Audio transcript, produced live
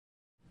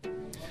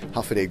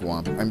Hafaday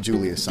Guam. I'm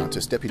Julius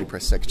Santos, Deputy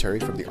Press Secretary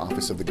from the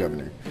Office of the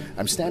Governor.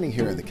 I'm standing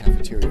here in the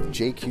cafeteria of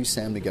JQ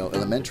San Miguel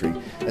Elementary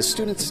as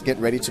students get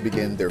ready to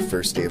begin their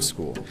first day of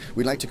school.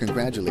 We'd like to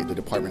congratulate the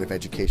Department of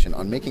Education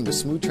on making the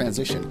smooth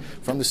transition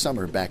from the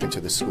summer back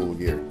into the school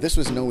year. This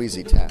was no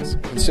easy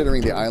task,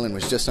 considering the island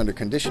was just under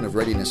condition of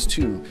readiness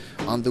 2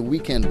 on the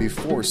weekend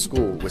before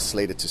school was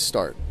slated to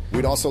start.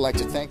 We'd also like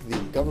to thank the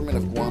Government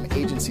of Guam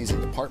agencies and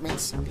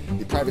departments,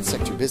 the private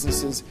sector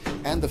businesses,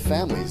 and the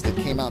families that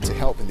came out to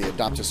help in the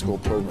Adopt a School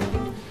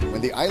program.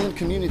 When the island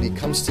community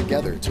comes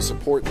together to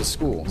support the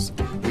schools,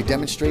 we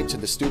demonstrate to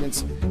the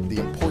students the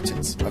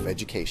importance of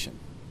education.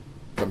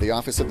 From the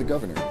Office of the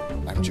Governor,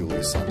 I'm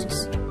Julius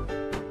Santos.